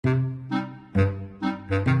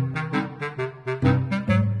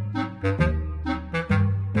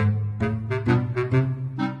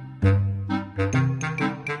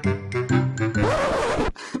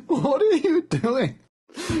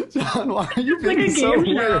like a game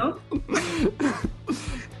show.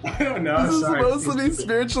 I don't know. This is supposed to be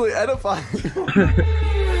spiritually edifying.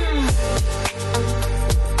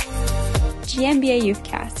 GMBA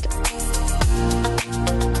YouthCast.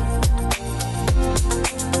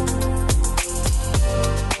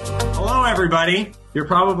 Hello, everybody. You're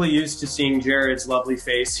probably used to seeing Jared's lovely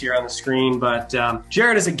face here on the screen, but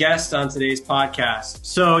Jared is a guest on today's podcast,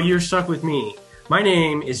 so you're stuck with me. My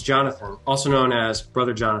name is Jonathan, also known as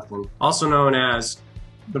Brother Jonathan, also known as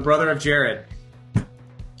the brother of Jared.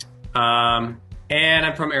 And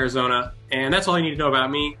I'm from Arizona, and that's all you need to know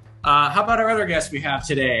about me. How about our other guest we have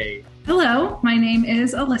today? Hello, my name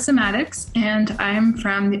is Alyssa Maddox, and I'm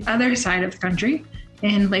from the other side of the country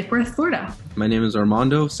in Lake Worth, Florida. My name is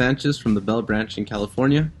Armando Sanchez from the Bell Branch in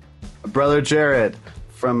California. Brother Jared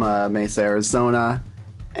from Mesa, Arizona,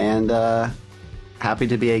 and happy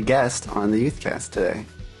to be a guest on the YouthCast today.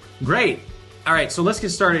 Great. All right, so let's get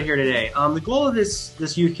started here today. The goal of this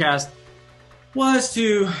YouthCast was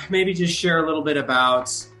to maybe just share a little bit about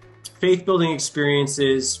faith-building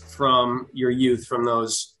experiences from your youth, from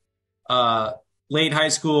those late high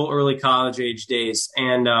school, early college age days.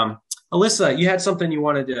 And Alyssa, you had something you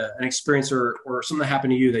wanted to, an experience or something that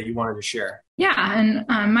happened to you that you wanted to share. Yeah, and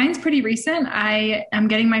mine's pretty recent. I am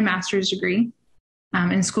getting my master's degree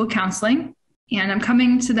in school counseling, and I'm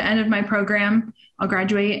coming to the end of my program. I'll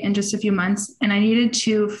graduate in just a few months, and I needed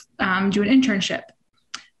to do an internship.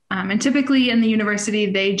 And typically in the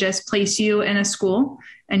university, they just place you in a school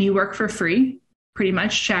and you work for free, pretty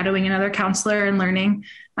much shadowing another counselor and learning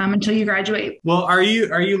until you graduate. Well, are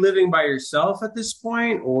you living by yourself at this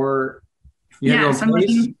point, or you have your own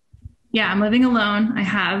place? I'm living alone. I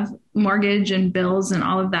have mortgage and bills and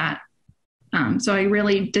all of that. So I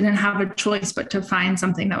really didn't have a choice but to find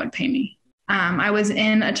something that would pay me. I was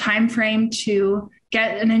in a time frame to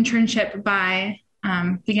get an internship by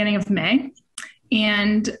beginning of May.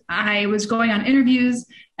 And I was going on interviews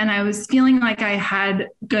and I was feeling like I had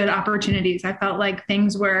good opportunities. I felt like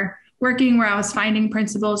things were working where I was finding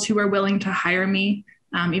principals who were willing to hire me,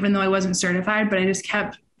 even though I wasn't certified, but I just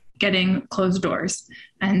kept getting closed doors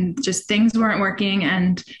and just things weren't working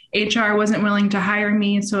and HR wasn't willing to hire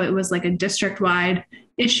me. So it was like a district-wide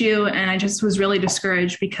issue. And I just was really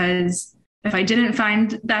discouraged because if I didn't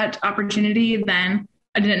find that opportunity, then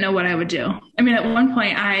I didn't know what I would do. I mean, at one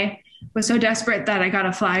point I was so desperate that I got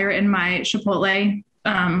a flyer in my Chipotle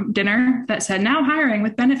dinner that said, now hiring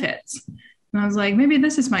with benefits. And I was like, maybe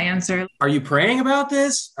this is my answer. Are you praying about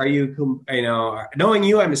this? Are you, knowing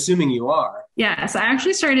you, I'm assuming you are. Yes, I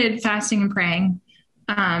actually started fasting and praying.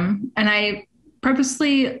 And I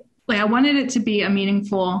purposely, I wanted it to be a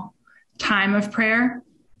meaningful time of prayer.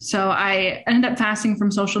 So I ended up fasting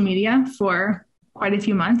from social media for quite a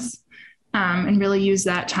few months. And really use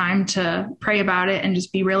that time to pray about it and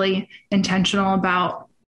just be really intentional about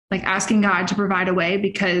asking God to provide a way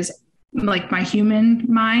because my human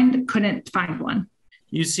mind couldn't find one.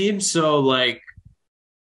 You seem so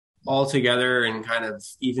all together and kind of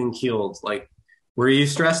even keeled. Were you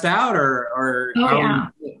stressed out or? Oh, yeah.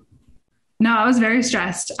 No, I was very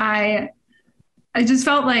stressed. I just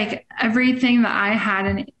felt like everything that I had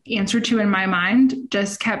an answer to in my mind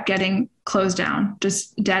just kept getting closed down,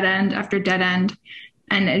 just dead end after dead end.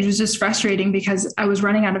 And it was just frustrating because I was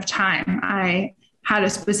running out of time. I had a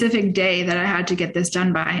specific day that I had to get this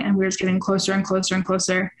done by, and we were just getting closer and closer and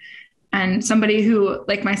closer. And somebody who,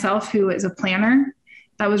 like myself, who is a planner,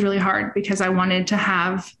 that was really hard because I wanted to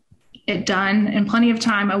have it done in plenty of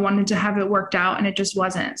time. I wanted to have it worked out and it just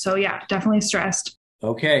wasn't. So yeah, definitely stressed.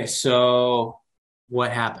 Okay. So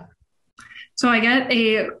what happened? So I get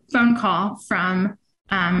a phone call from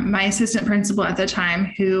my assistant principal at the time,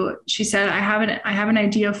 who she said, I have an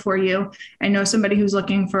idea for you. I know somebody who's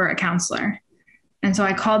looking for a counselor. And so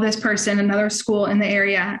I called this person, another school in the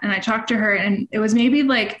area, and I talked to her, and it was maybe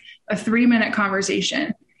a 3-minute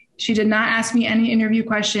conversation. She did not ask me any interview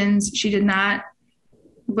questions.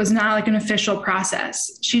 Was not an official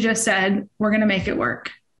process. She just said, we're going to make it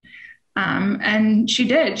work. And she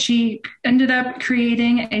did. She ended up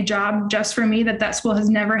creating a job just for me that school has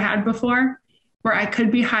never had before, where I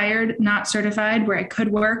could be hired, not certified, where I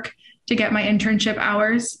could work to get my internship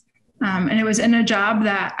hours. And it was in a job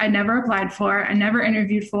that I never applied for. I never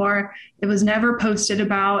interviewed for. It was never posted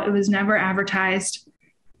about. It was never advertised.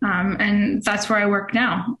 And that's where I work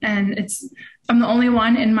now. And I'm the only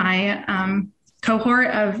one in my cohort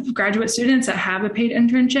of graduate students that have a paid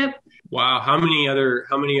internship. Wow. How many other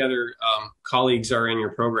colleagues are in your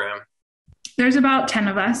program? There's about 10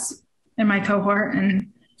 of us in my cohort,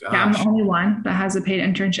 and yeah, I'm the only one that has a paid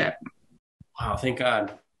internship. Wow. Thank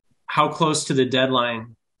God. How close to the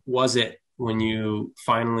deadline was it when you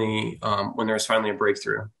finally when there was finally a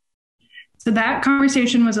breakthrough? So that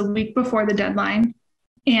conversation was a week before the deadline.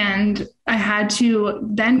 And I had to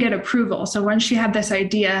then get approval. So once she had this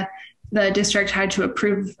idea, the district had to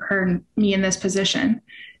approve me in this position.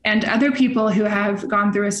 And other people who have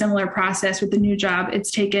gone through a similar process with the new job,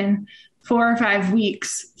 it's taken 4 or 5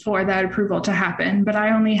 weeks for that approval to happen. But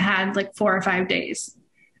I only had like 4 or 5 days.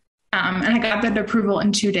 And I got that approval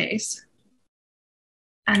in 2 days.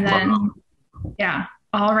 And then, yeah,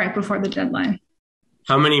 all right before the deadline.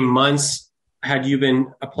 How many months had you been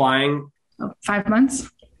applying? 5 months.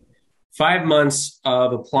 5 months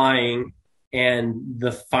of applying, and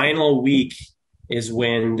the final week is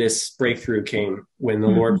when this breakthrough came, when the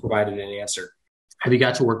Lord provided an answer. Have you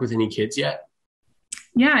got to work with any kids yet?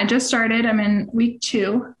 Yeah, I just started. I'm in week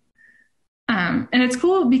 2. And it's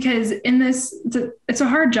cool because in this, it's a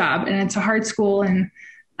hard job and it's a hard school and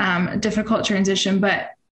a difficult transition, but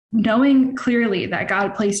knowing clearly that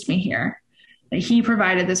God placed me here, that he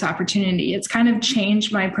provided this opportunity, it's kind of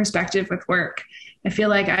changed my perspective with work. I feel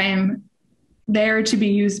like I am there to be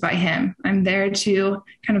used by him. I'm there to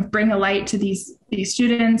kind of bring a light to these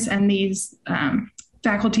students and these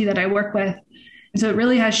faculty that I work with. And so it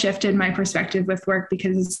really has shifted my perspective with work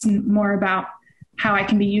because it's more about how I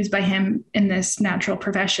can be used by him in this natural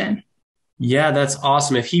profession. Yeah, that's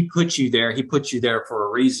awesome. If he put you there, he put you there for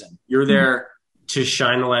a reason. You're there to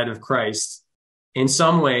shine the light of Christ in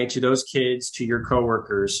some way to those kids, to your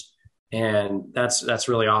coworkers. And that's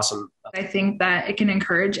really awesome. I think that it can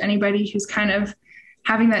encourage anybody who's kind of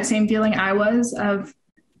having that same feeling I was of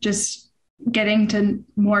just getting to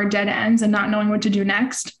more dead ends and not knowing what to do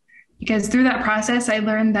next. Because through that process, I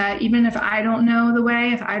learned that even if I don't know the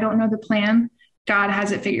way, if I don't know the plan, God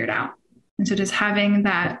has it figured out. And so just having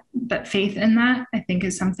that faith in that, I think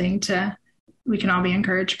is something we can all be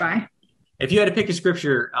encouraged by. If you had to pick a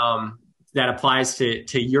scripture that applies to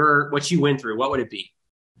what you went through, what would it be?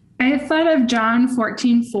 I thought of John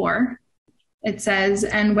 14:4. It says,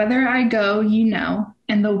 "And whether I go, ye know,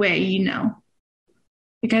 and the way ye know."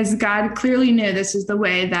 Because God clearly knew this is the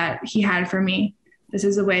way that he had for me. This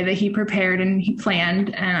is the way that he prepared and he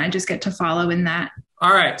planned, and I just get to follow in that.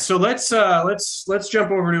 All right, so let's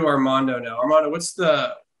jump over to Armando now. Armando,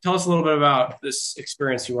 tell us a little bit about this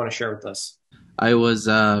experience you want to share with us. I was,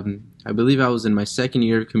 I believe I was in my second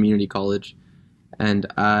year of community college, and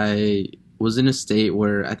I was in a state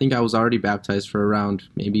where I think I was already baptized for around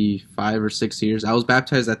maybe 5 or 6 years. I was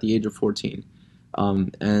baptized at the age of 14,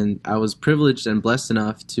 and I was privileged and blessed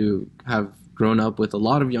enough to have grown up with a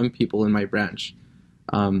lot of young people in my branch.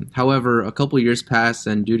 However, a couple years passed,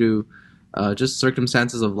 and due to just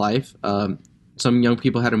circumstances of life, some young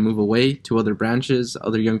people had to move away to other branches.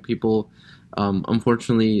 Other young people,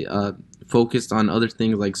 unfortunately, focused on other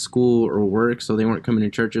things like school or work, so they weren't coming to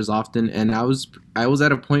churches often. And I was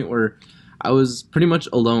at a point where I was pretty much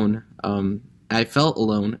alone. I felt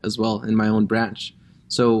alone as well in my own branch.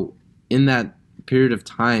 So in that period of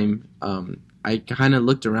time, I kind of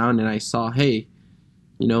looked around and I saw, hey,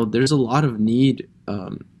 there's a lot of need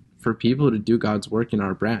for people to do God's work in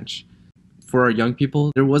our branch. For our young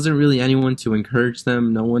people, there wasn't really anyone to encourage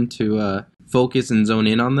them, no one to focus and zone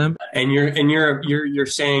in on them. And you're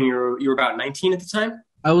saying you were about 19 at the time?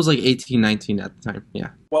 I was like 18, 19 at the time, yeah.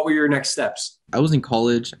 What were your next steps? I was in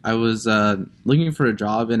college. I was looking for a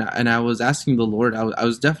job, and I was asking the Lord. I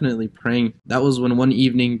was definitely praying. That was when one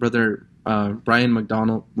evening, Brother Ryan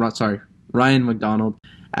McDonald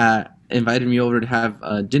invited me over to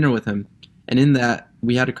have dinner with him. And in that,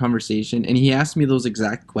 we had a conversation, and he asked me those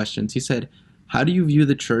exact questions. He said, how do you view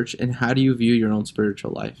the church, and how do you view your own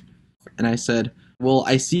spiritual life? And I said, well,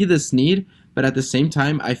 I see this need, but at the same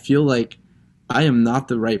time, I feel like I am not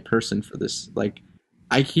the right person for this. Like,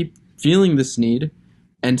 I keep feeling this need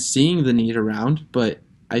and seeing the need around, but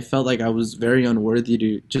I felt like I was very unworthy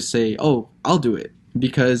to just say, oh, I'll do it.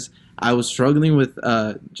 Because I was struggling with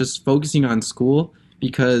just focusing on school,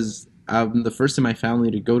 because I'm the first in my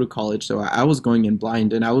family to go to college, so I was going in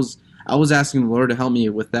blind, and I was asking the Lord to help me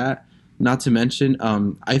with that. Not to mention,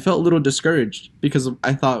 I felt a little discouraged because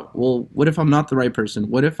I thought, well, what if I'm not the right person?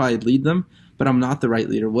 What if I lead them, but I'm not the right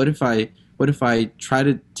leader? What if I try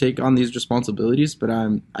to take on these responsibilities, but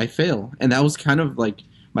I fail? And that was kind of like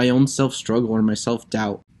my own self-struggle or my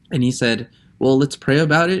self-doubt. And he said, well, let's pray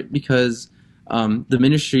about it, because the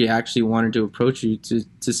ministry actually wanted to approach you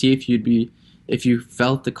to see if you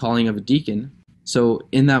felt the calling of a deacon. So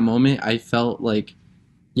in that moment, I felt like,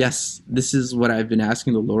 yes, this is what I've been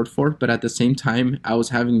asking the Lord for. But at the same time, I was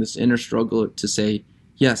having this inner struggle to say,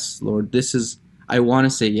 yes, Lord, I want to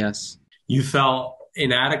say yes. You felt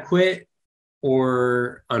inadequate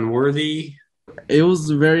or unworthy? It was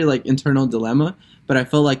a very like internal dilemma, but I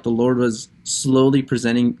felt like the Lord was slowly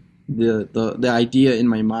presenting the idea in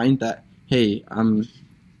my mind that, hey, I'm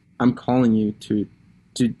calling you to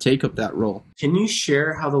take up that role. Can you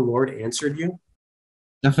share how the Lord answered you?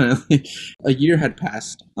 Definitely. A year had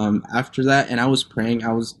passed after that, and I was praying.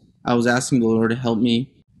 I was asking the Lord to help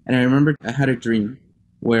me, and I remember I had a dream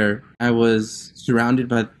where I was surrounded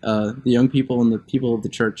by the young people and the people of the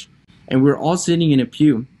church, and we were all sitting in a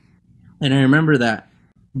pew. And I remember that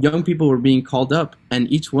young people were being called up,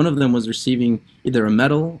 and each one of them was receiving either a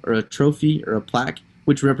medal or a trophy or a plaque,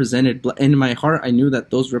 which represented. In my heart, I knew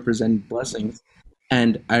that those represented blessings.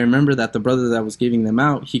 And I remember that the brother that was giving them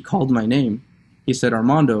out, he called my name. He said,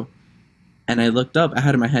 Armando. And I looked up. I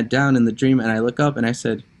had my head down in the dream, and I look up and I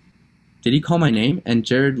said, did he call my name? And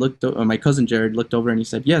my cousin Jared looked over and he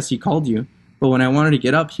said, yes, he called you. But when I wanted to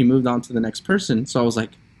get up, he moved on to the next person. So I was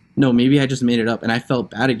like, no, maybe I just made it up. And I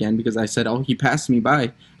felt bad again because I said, oh, he passed me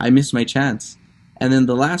by. I missed my chance. And then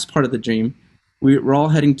the last part of the dream, we were all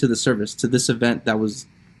heading to the service, to this event that was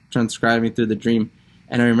transcribing through the dream.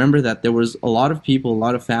 And I remember that there was a lot of people, a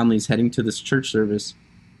lot of families heading to this church service.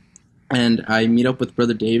 And I meet up with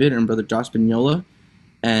Brother David and Brother Josh Vignola.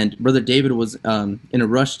 And Brother David was in a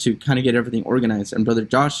rush to kind of get everything organized. And Brother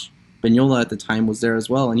Josh Vignola at the time was there as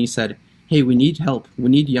well. And he said, hey, we need help. We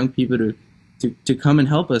need young people to come and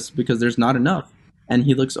help us because there's not enough. And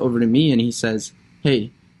he looks over to me and he says,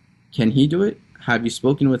 hey, can he do it? Have you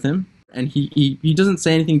spoken with him? And he doesn't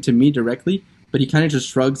say anything to me directly, but he kind of just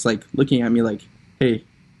shrugs, like looking at me like, hey,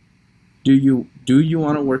 do you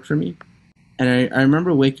want to work for me? And I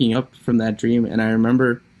remember waking up from that dream, and I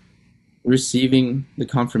remember receiving the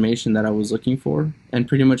confirmation that I was looking for, and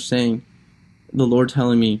pretty much saying, the Lord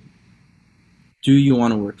telling me, do you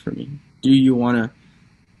want to work for me? Do you want to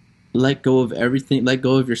let go of everything, let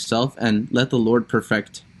go of yourself, and let the Lord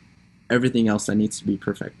perfect everything else that needs to be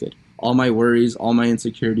perfected? All my worries, all my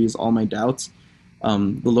insecurities, all my doubts,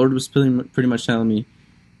 the Lord was pretty much telling me,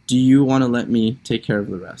 do you want to let me take care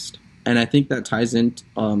of the rest? And I think that ties in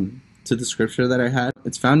to the scripture that I had.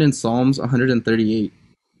 It's found in Psalms 138,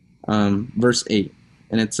 verse 8.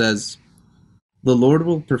 And it says, the Lord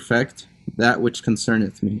will perfect that which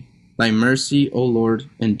concerneth me. Thy mercy, O Lord,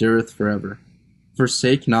 endureth forever.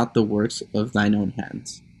 Forsake not the works of thine own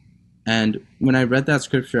hands. And when I read that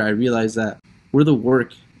scripture, I realized that we're the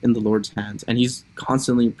work in the Lord's hands, and he's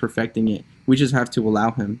constantly perfecting it. We just have to allow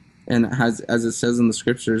him. And as it says in the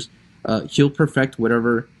scriptures, he'll perfect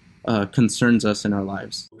whatever concerns us in our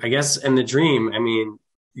lives. I guess in the dream, I mean,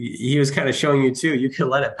 he was kind of showing you too, you could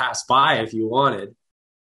let it pass by if you wanted.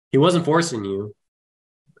 He wasn't forcing you.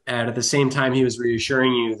 And at the same time, he was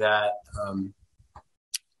reassuring you that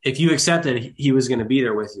if you accepted, he was going to be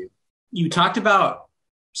there with you. You talked about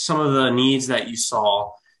some of the needs that you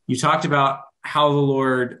saw. You talked about how the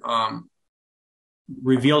Lord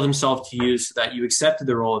revealed himself to you so that you accepted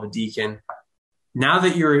the role of a deacon. Now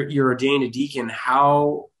that you're ordained a deacon,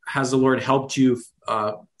 how has the Lord helped you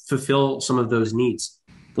fulfill some of those needs?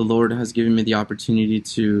 The Lord has given me the opportunity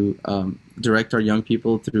to direct our young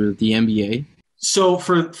people through the MBA. So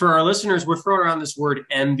for our listeners, we're throwing around this word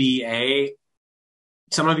MBA.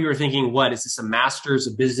 Some of you are thinking, what, is this a master's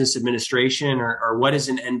of business administration, or what is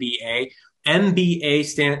an MBA?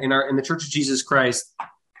 MBA in the Church of Jesus Christ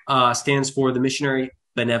stands for the Missionary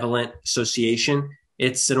Benevolent Association.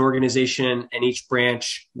 It's an organization in each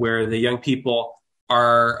branch where the young people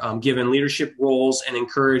are given leadership roles and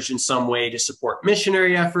encouraged in some way to support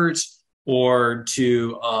missionary efforts or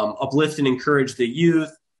to uplift and encourage the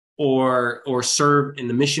youth or serve in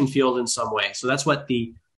the mission field in some way. So that's what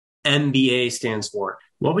the MBA stands for.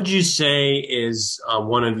 What would you say is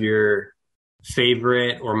one of your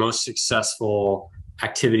favorite or most successful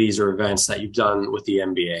activities or events that you've done with the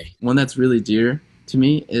MBA? One that's really dear to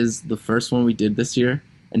me is the first one we did this year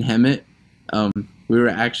in Hemet. We were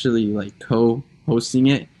actually like co-hosting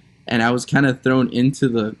it, and I was kind of thrown into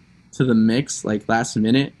the mix like last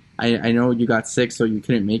minute. I know you got sick, so you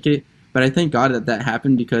couldn't make it, but I thank God that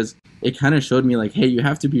happened because it kind of showed me like, hey, you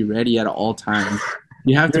have to be ready at all times.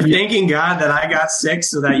 You have You're to be thanking God that I got sick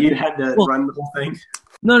so that you had to run the whole thing.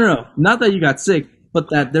 No. Not that you got sick, but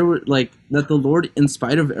that there were that the Lord, in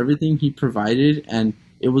spite of everything, he provided, and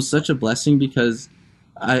it was such a blessing because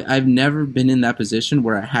I've never been in that position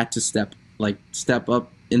where I had to step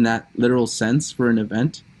up in that literal sense for an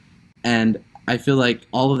event. And I feel like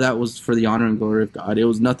all of that was for the honor and glory of God. It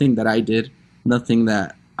was nothing that I did, nothing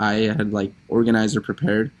that I had organized or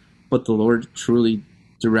prepared, but the Lord truly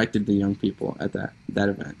directed the young people at that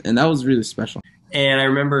event. And that was really special. And I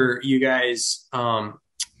remember you guys,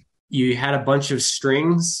 you had a bunch of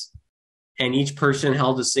strings and each person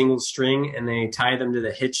held a single string, and they tied them to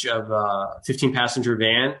the hitch of a 15-passenger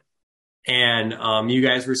van. And you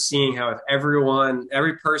guys were seeing how if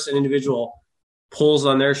every person, individual, pulls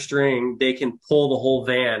on their string, they can pull the whole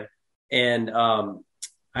van. And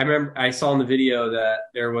I remember I saw in the video that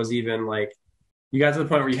there was even like, you got to the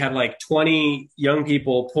point where you had like 20 young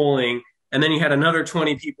people pulling, and then you had another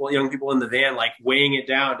 20 young people in the van, like weighing it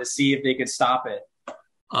down to see if they could stop it.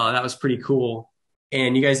 That was pretty cool.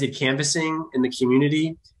 And you guys did canvassing in the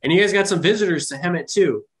community, and you guys got some visitors to Hemet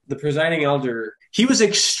too. The presiding elder, he was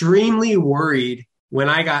extremely worried when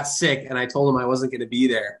I got sick and I told him I wasn't going to be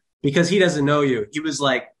there because he doesn't know you. He was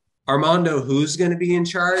like, Armando, who's going to be in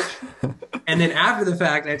charge? And then after the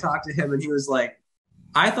fact, I talked to him and he was like,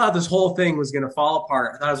 I thought this whole thing was going to fall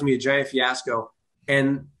apart. I thought it was going to be a giant fiasco.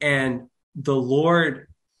 And the Lord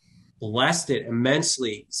blessed it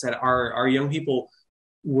immensely. Said our young people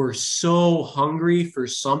were so hungry for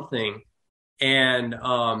something. And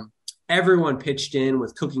everyone pitched in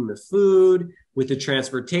with cooking the food, with the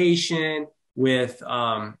transportation, with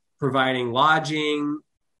providing lodging,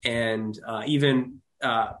 and even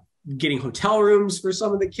getting hotel rooms for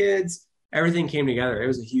some of the kids. Everything came together. It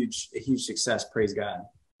was a huge success. Praise God.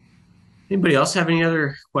 Anybody else have any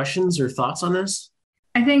other questions or thoughts on this?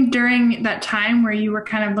 I think during that time where you were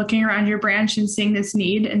kind of looking around your branch and seeing this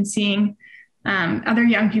need and seeing other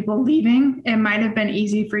young people leaving, it might have been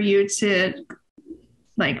easy for you to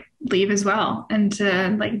like leave as well and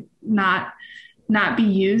to like not be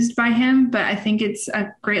used by him. But I think it's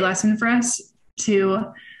a great lesson for us to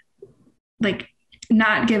like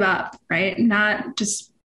not give up, right? Not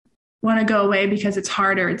just want to go away because it's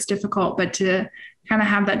hard or it's difficult, but to kind of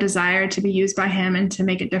have that desire to be used by him and to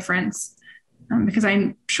make a difference. Because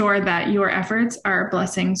I'm sure that your efforts are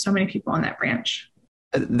blessing so many people in that branch.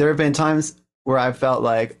 There have been times where I felt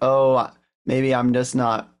like, oh, maybe I'm just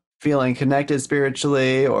not feeling connected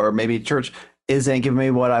spiritually, or maybe church isn't giving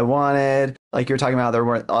me what I wanted. Like you're talking about, there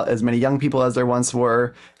weren't as many young people as there once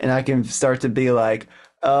were. And I can start to be like,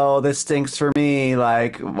 oh, this stinks for me.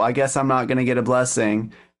 Like, well, I guess I'm not going to get a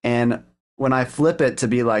blessing. And when I flip it to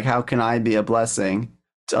be like, how can I be a blessing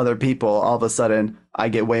to other people? All of a sudden, I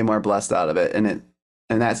get way more blessed out of it. And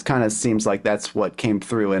that's kind of seems like that's what came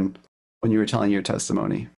through and when you were telling your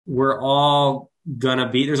testimony. There's all going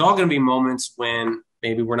to be moments when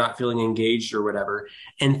maybe we're not feeling engaged or whatever.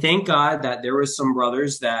 And thank God that there was some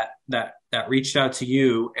brothers that reached out to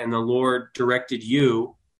you and the Lord directed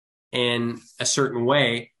you in a certain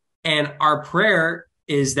way. And our prayer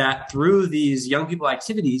is that through these young people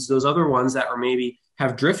activities, those other ones that are maybe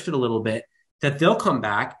have drifted a little bit, that they'll come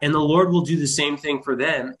back and the Lord will do the same thing for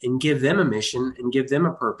them and give them a mission and give them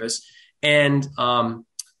a purpose. And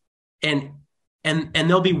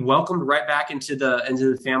they'll be welcomed right back into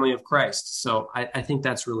the family of Christ. So I think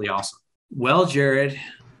that's really awesome. Well, Jared,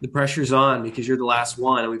 the pressure's on because you're the last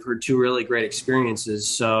one, and we've heard two really great experiences.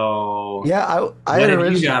 So yeah, what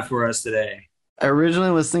have you got for us today? I originally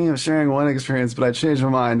was thinking of sharing one experience, but I changed my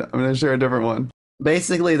mind. I'm going to share a different one.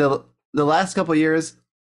 Basically, the last couple of years,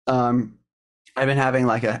 I've been having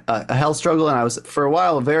like a health struggle, and I was for a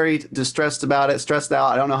while very distressed about it, stressed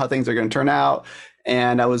out. I don't know how things are going to turn out.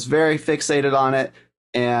 And I was very fixated on it,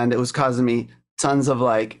 and it was causing me tons of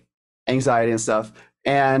like anxiety and stuff.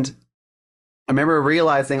 And I remember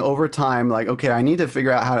realizing over time, like, okay, I need to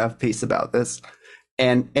figure out how to have peace about this.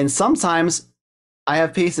 And sometimes I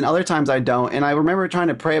have peace and other times I don't. And I remember trying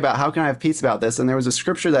to pray about how can I have peace about this? And there was a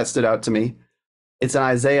scripture that stood out to me. It's in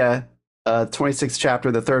Isaiah 26th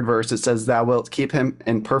chapter, the 3rd verse. It says, "Thou wilt keep him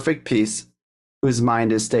in perfect peace, whose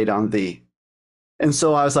mind is stayed on thee." And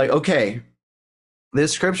so I was like, okay,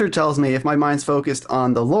 this scripture tells me if my mind's focused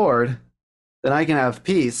on the Lord, then I can have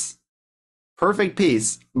peace, perfect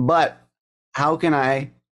peace. But how can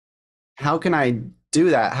I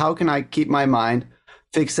do that? How can I keep my mind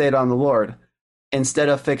fixated on the Lord instead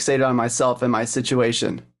of fixated on myself and my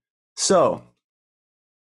situation? So,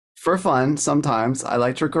 for fun, sometimes I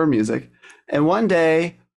like to record music. And one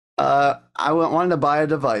day, I wanted to buy a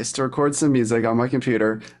device to record some music on my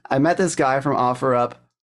computer. I met this guy from OfferUp,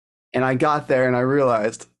 and I got there and I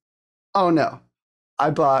realized, oh no,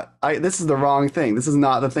 this is the wrong thing. This is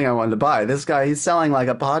not the thing I wanted to buy. This guy, he's selling like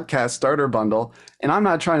a podcast starter bundle, and I'm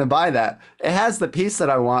not trying to buy that. It has the piece that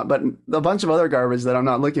I want, but a bunch of other garbage that I'm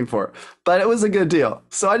not looking for. But it was a good deal,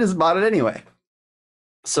 so I just bought it anyway.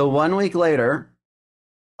 So 1 week later,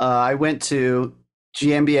 I went to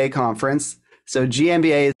GMBA conference. So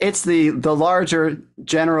GMBA, it's the larger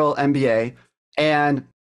general MBA, and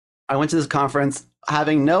I went to this conference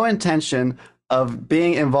having no intention of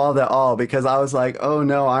being involved at all because I was like, oh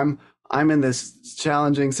no, I'm I'm in this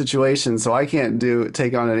challenging situation, so I can't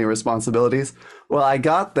take on any responsibilities. Well, I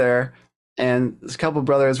got there, and a couple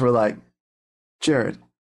brothers were like, Jared,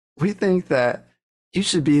 we think that you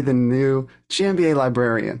should be the new GMBA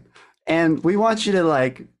librarian, and we want you to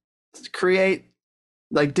like create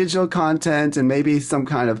like digital content and maybe some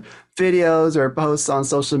kind of videos or posts on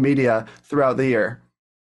social media throughout the year.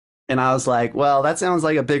 And I was like, well, that sounds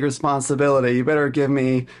like a big responsibility. You better give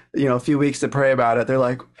me, a few weeks to pray about it. They're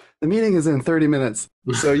like, the meeting is in 30 minutes,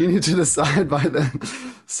 so you need to decide by then.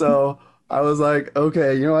 So I was like,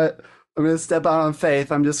 okay, you know what? I'm going to step out on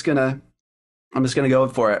faith. I'm just gonna go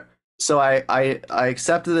for it. So I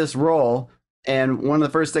accepted this role. And one of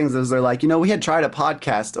the first things is they're like, we had tried a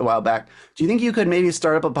podcast a while back. Do you think you could maybe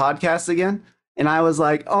start up a podcast again? And I was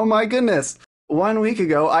like, oh my goodness. 1 week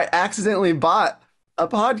ago, I accidentally bought a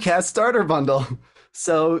podcast starter bundle.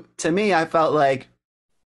 So to me, I felt like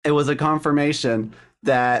it was a confirmation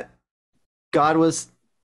that God was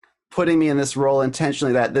putting me in this role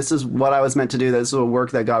intentionally, that this is what I was meant to do. This is a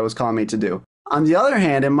work that God was calling me to do. On the other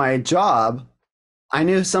hand, in my job, I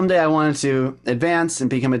knew someday I wanted to advance and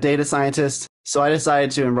become a data scientist. So I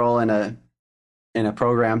decided to enroll in a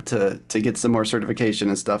program to get some more certification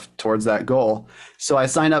and stuff towards that goal. So I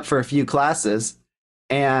signed up for a few classes,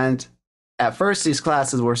 and at first these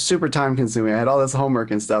classes were super time consuming. I had all this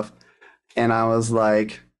homework and stuff, and I was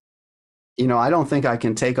like, I don't think I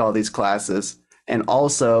can take all these classes and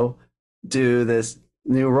also do this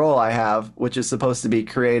new role I have, which is supposed to be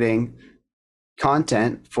creating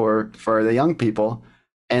content for the young people.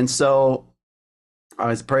 And so I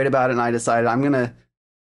was prayed about it, and I decided I'm going to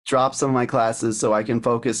drop some of my classes so I can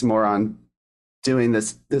focus more on doing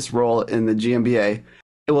this role in the GMBA.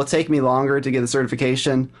 It will take me longer to get the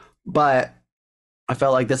certification, but I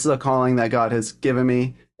felt like this is a calling that God has given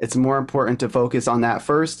me. It's more important to focus on that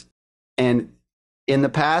first. And in the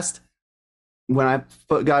past, when I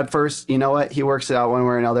put God first, you know what? He works it out one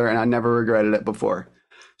way or another, and I never regretted it before.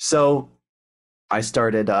 So I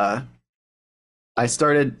started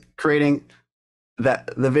creating the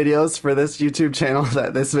videos for this YouTube channel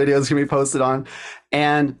that this video is going to be posted on.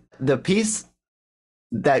 And the piece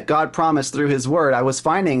that God promised through his word, I was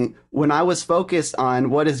finding when I was focused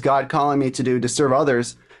on what is God calling me to do to serve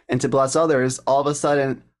others and to bless others, all of a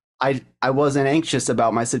sudden I wasn't anxious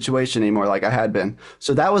about my situation anymore like I had been.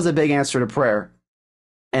 So that was a big answer to prayer.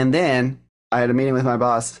 And then I had a meeting with my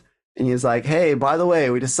boss, and he was like, hey, by the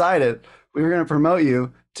way, we decided we were going to promote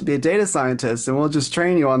you to be a data scientist, and we'll just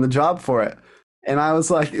train you on the job for it. And I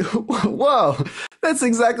was like, whoa, that's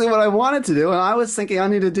exactly what I wanted to do. And I was thinking I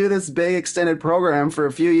need to do this big extended program for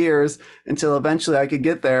a few years until eventually I could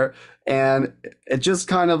get there. And it just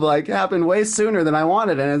kind of like happened way sooner than I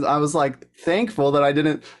wanted. And I was like thankful that I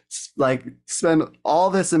didn't like spend all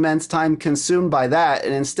this immense time consumed by that.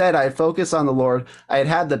 And instead I focused on the Lord. I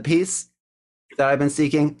had the peace that I've been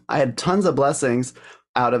seeking. I had tons of blessings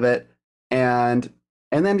out of it. And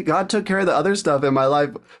then God took care of the other stuff in my life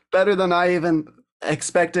better than I even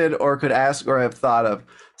expected or could ask or have thought of.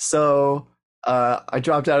 So I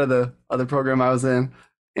dropped out of the other program I was in,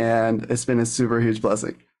 and it's been a super huge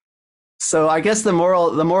blessing. So I guess the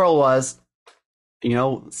moral was,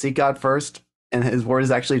 seek God first, and his word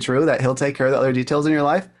is actually true that he'll take care of the other details in your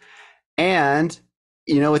life. And,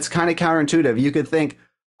 it's kind of counterintuitive. You could think,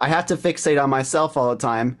 I have to fixate on myself all the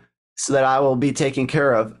time so that I will be taken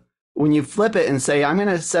care of. When you flip it and say, I'm going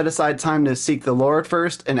to set aside time to seek the Lord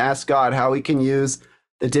first and ask God how he can use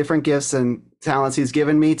the different gifts and talents he's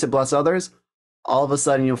given me to bless others, all of a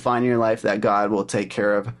sudden you'll find in your life that God will take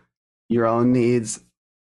care of your own needs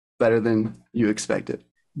better than you expected.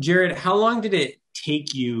 Jared, how long did it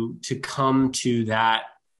take you to come to that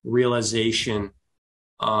realization,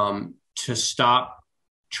 to stop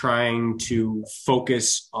trying to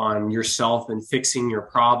focus on yourself and fixing your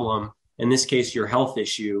problem, in this case, your health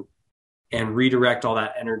issue, and redirect all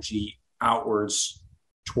that energy outwards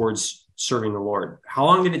towards serving the Lord? How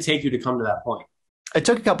long did it take you to come to that point? It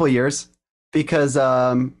took a couple of years because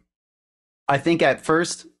I think at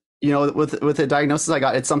first, with the diagnosis I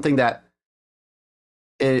got, it's something that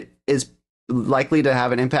it is likely to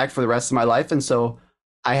have an impact for the rest of my life. And so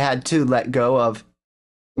I had to let go of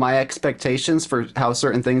my expectations for how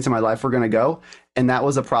certain things in my life were going to go. And that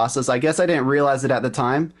was a process. I guess I didn't realize it at the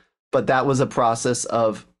time, but that was a process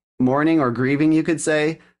of mourning or grieving, you could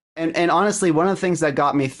say. And honestly, one of the things that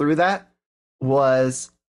got me through that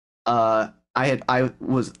was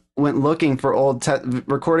went looking for old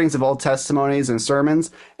recordings of old testimonies and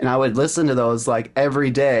sermons, and I would listen to those like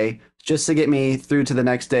every day just to get me through to the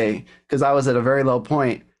next day, because I was at a very low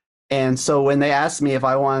point. And so when they asked me if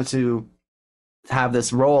I wanted to have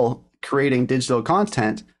this role creating digital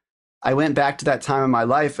content, I went back to that time in my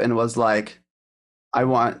life and was like, I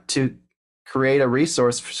want to create a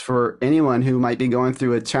resource for anyone who might be going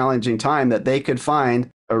through a challenging time, that they could find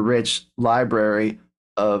a rich library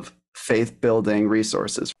of faith building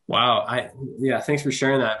resources. Wow. Thanks for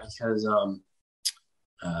sharing that, because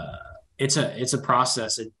it's a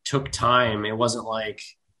process. It took time. It wasn't like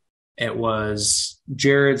it was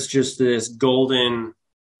Jared's just this golden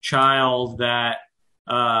child that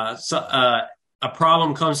a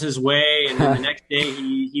problem comes his way, and then the next day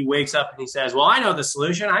he wakes up and he says, well, I know the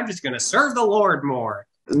solution. I'm just going to serve the Lord more.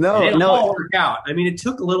 No, it'll all work out. I mean, it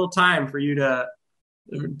took a little time for you to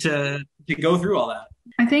go through all that.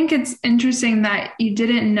 I think it's interesting that you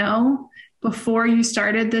didn't know before you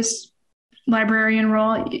started this librarian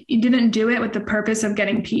role. You didn't do it with the purpose of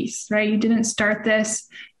getting peace, right? You didn't start this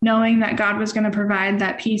knowing that God was going to provide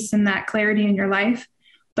that peace and that clarity in your life.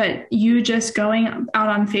 But you just going out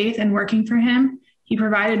on faith and working for him, he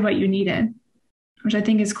provided what you needed, which I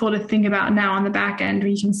think is cool to think about now on the back end,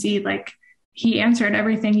 where you can see like he answered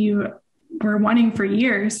everything you were wanting for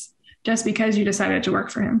years just because you decided to work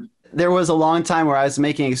for him. There was a long time where I was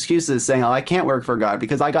making excuses saying, oh, I can't work for God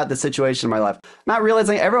because I got this situation in my life. Not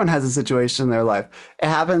realizing everyone has a situation in their life. It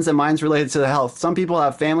happens, and mine's related to the health. Some people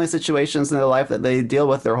have family situations in their life that they deal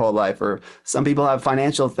with their whole life, or some people have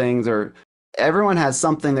financial things, or everyone has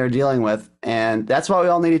something they're dealing with. And that's why we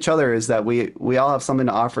all need each other, is that we all have something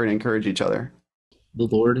to offer and encourage each other. The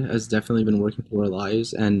Lord has definitely been working through our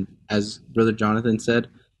lives. And as Brother Jonathan said,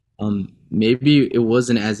 maybe it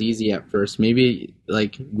wasn't as easy at first. Maybe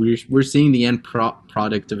like we're seeing the end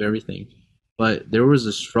product of everything, but there was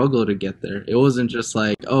a struggle to get there. It wasn't just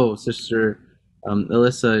like, oh, Sister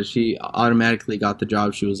Alyssa, she automatically got the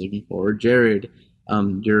job she was looking for, or Jared,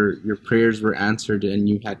 your prayers were answered and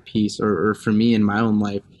you had peace. Or for me in my own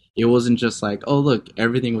life, it wasn't just like, oh, look,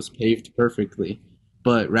 everything was paved perfectly,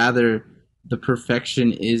 but rather the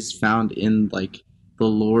perfection is found in like the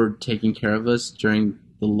Lord taking care of us during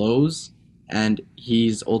the lows, and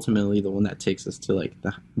he's ultimately the one that takes us to like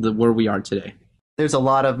the where we are today. There's a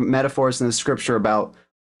lot of metaphors in the scripture about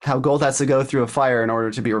how gold has to go through a fire in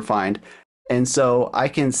order to be refined. And so I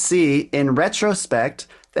can see in retrospect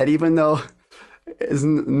that even though it's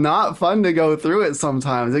not fun to go through it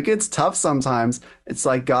sometimes, it gets tough sometimes, it's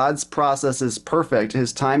like God's process is perfect,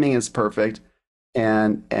 his timing is perfect,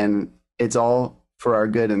 and it's all for our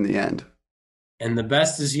good in the end. And the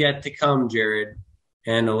best is yet to come, Jared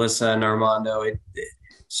and Alyssa and Armando.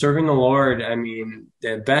 Serving the Lord, I mean,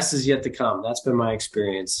 the best is yet to come. That's been my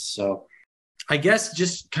experience. So I guess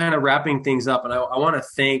just kind of wrapping things up, and I want to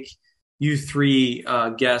thank you three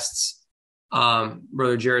guests,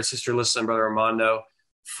 Brother Jared, Sister Alyssa, and Brother Armando,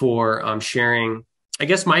 for sharing. I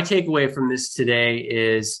guess my takeaway from this today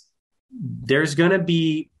is there's going to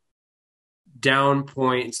be down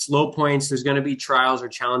points, low points. There's going to be trials or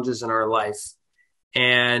challenges in our life.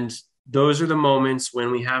 And those are the moments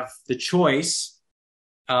when we have the choice,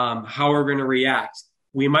 how we're going to react.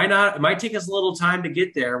 It might take us a little time to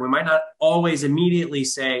get there. We might not always immediately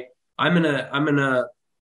say, I'm going to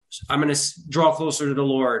draw closer to the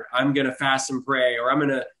Lord. I'm going to fast and pray, or I'm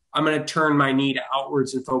going to turn my need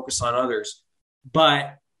outwards and focus on others.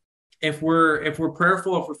 But if we're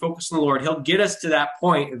prayerful, if we're focused on the Lord, he'll get us to that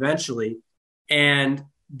point eventually. And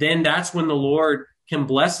then that's when the Lord can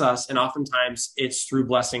bless us, and oftentimes it's through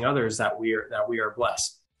blessing others that we are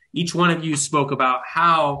blessed. Each one of you spoke about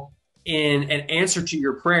how, in an answer to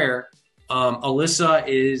your prayer, Alyssa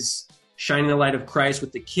is shining the light of Christ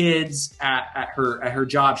with the kids at her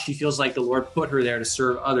job. She feels like the Lord put her there to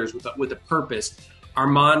serve others with a purpose.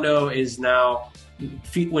 Armando is now,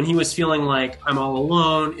 when he was feeling like I'm all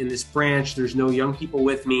alone in this branch, there's no young people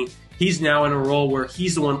with me, he's now in a role where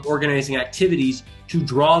he's the one organizing activities to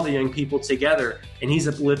draw the young people together, and he's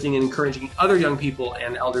uplifting and encouraging other young people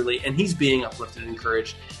and elderly, and he's being uplifted and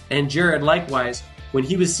encouraged. And Jared, likewise, when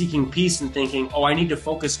he was seeking peace and thinking, oh, I need to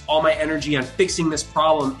focus all my energy on fixing this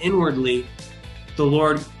problem inwardly, the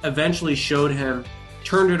Lord eventually showed him,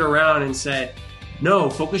 turned it around and said, no,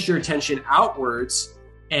 focus your attention outwards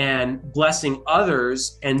and blessing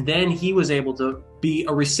others. And then he was able to be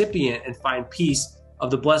a recipient and find peace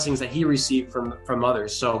of the blessings that he received from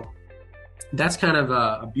others. So that's kind of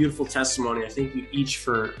a beautiful testimony. I thank you each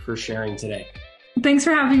for sharing today. Thanks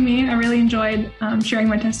for having me. I really enjoyed sharing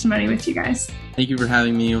my testimony with you guys. Thank you for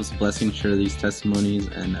having me. It was a blessing to share these testimonies,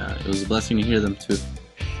 and it was a blessing to hear them too.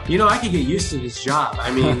 You know, I could get used to this job.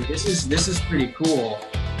 I mean, this is pretty cool.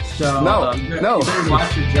 So no. You better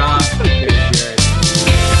watch your job.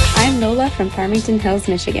 I'm Nola from Farmington Hills,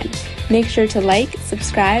 Michigan. Make sure to like,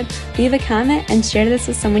 subscribe, leave a comment, and share this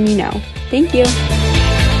with someone you know. Thank you.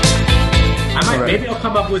 Maybe Maybe I'll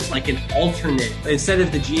come up with like an alternate. Instead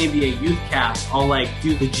of the GMBA YouthCast, I'll like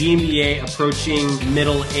do the GMBA approaching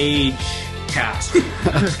middle age cast.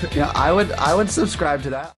 Yeah, I would subscribe to that.